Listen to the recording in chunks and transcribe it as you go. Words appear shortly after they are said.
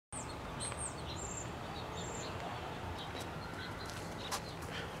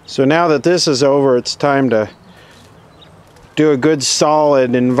So now that this is over, it's time to do a good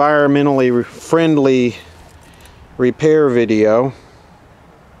solid environmentally friendly repair video.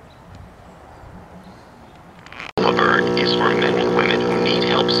 Laverne is for men and women who need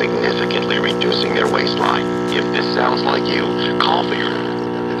help significantly reducing their waistline. If this sounds like you, call for your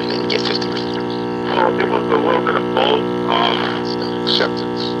and get 50%. It was a little bit of both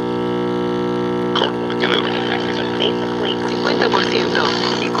acceptance.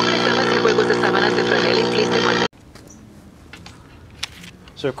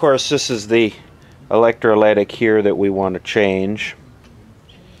 So of course this is the electrolytic here that we want to change.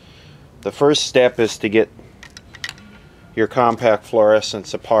 The first step is to get your compact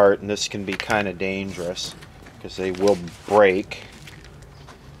fluorescents apart, and this can be kind of dangerous because they will break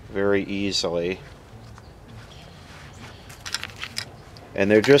very easily.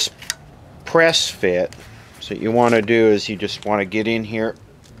 And they're just press fit. So what you want to do is you just want to get in here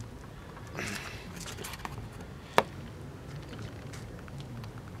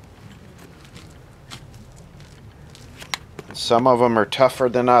and some of them are tougher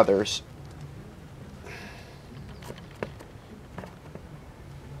than others.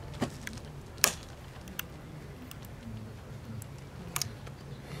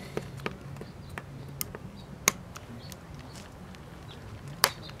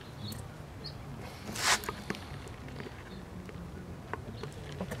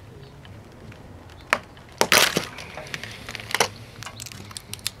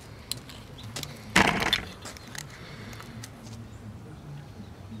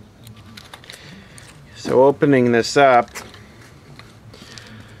 So opening this up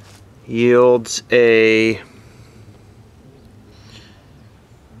yields a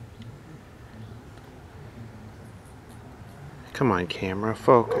come on camera,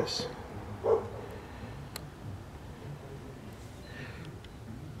 focus.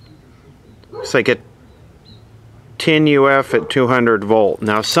 Looks like a 10 UF at 200 volt.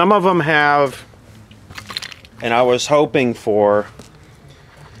 Now some of them have, and I was hoping for,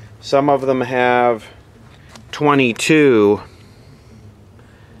 some of them have 22.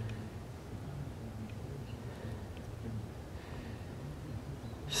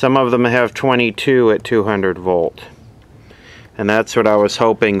 Some of them have 22 at 200 volt. And that's what I was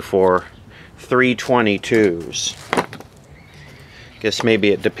hoping for. 322s. Guess maybe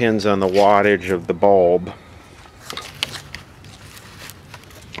it depends on the wattage of the bulb.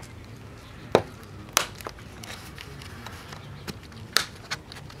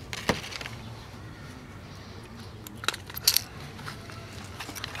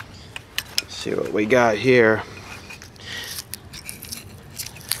 See what we got here.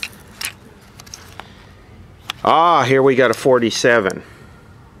 Ah, here we got a 47.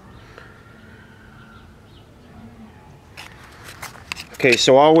 Okay,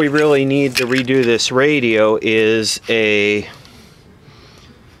 so all we really need to redo this radio is a,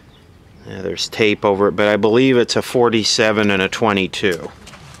 there's tape over it, but I believe it's a 47 and a 22.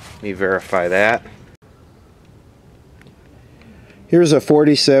 Let me verify that. Here's a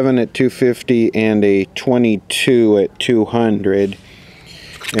 47 at 250 and a 22 at 200.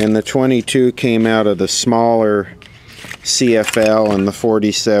 And the 22 came out of the smaller CFL and the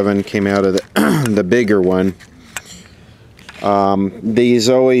 47 came out of the bigger one. These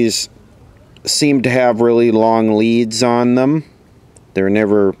always seem to have really long leads on them. They're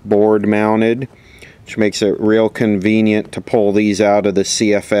never board mounted, which makes it real convenient to pull these out of the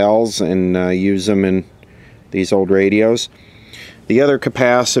CFLs and use them in these old radios. The other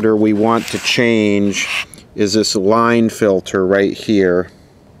capacitor we want to change is this line filter right here.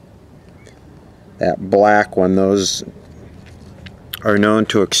 That black one, those are known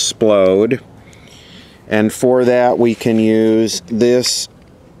to explode. And for that we can use this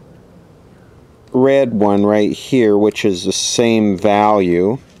red one right here, which is the same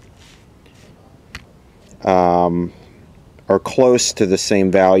value. Or close to the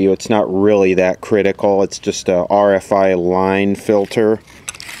same value. It's not really that critical. It's just a RFI line filter.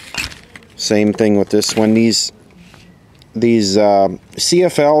 Same thing with this one. These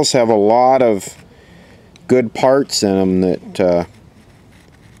CFLs have a lot of good parts in them that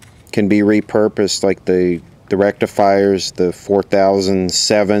can be repurposed, like the rectifiers, the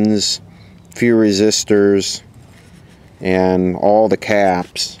 4007s, few resistors, and all the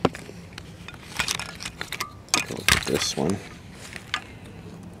caps. Look at this one.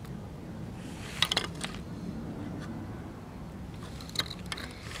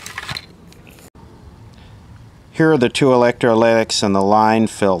 Here are the two electrolytics and the line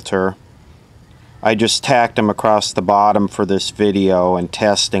filter. I just tacked them across the bottom for this video and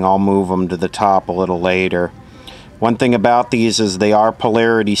testing. I'll move them to the top a little later. One thing about these is they are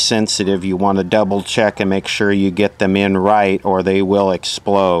polarity sensitive. You want to double check and make sure you get them in right, or they will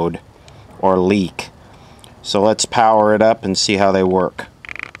explode or leak. So let's power it up and see how they work.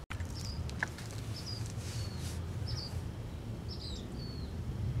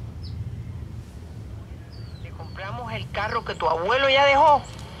 Le compramos el carro que tu abuelo ya dejó.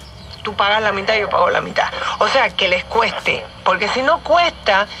 Tú pagas la mitad y yo pago la mitad. O sea, que les cueste. Porque si no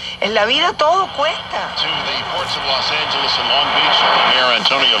cuesta, en la vida todo cuesta. To the ports of Los Angeles and Long Beach, Mayor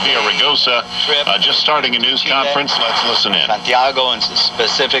Antonio Villaraigosa, just starting a news conference. Let's listen in. Santiago, and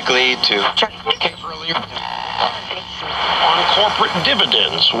specifically to on corporate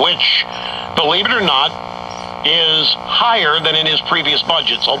dividends, which, believe it or not, is higher than in his previous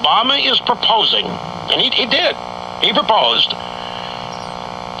budgets. Obama is proposing, and he did, he proposed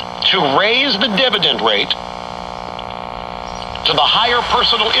to raise the dividend rate to the higher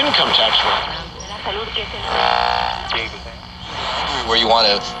personal income tax rate. where you want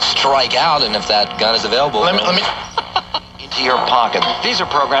to strike out, and if that gun is available, Let me into your pocket. These are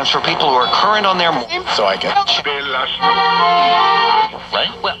programs for people who are current on their so I can.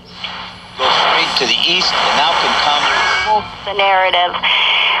 Right? Well, go straight to the east, and now can come the narrative.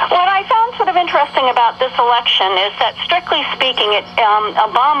 What I found sort of interesting about this election is that, strictly speaking,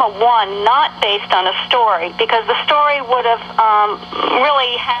 Obama won not based on a story, because the story would have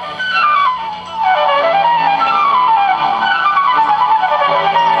really had...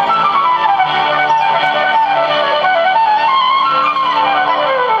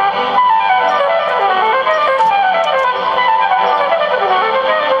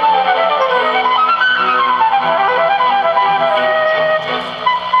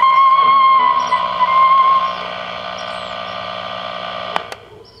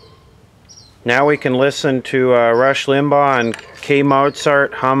 Now we can listen to Rush Limbaugh and K.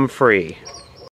 Mozart, Hum Free.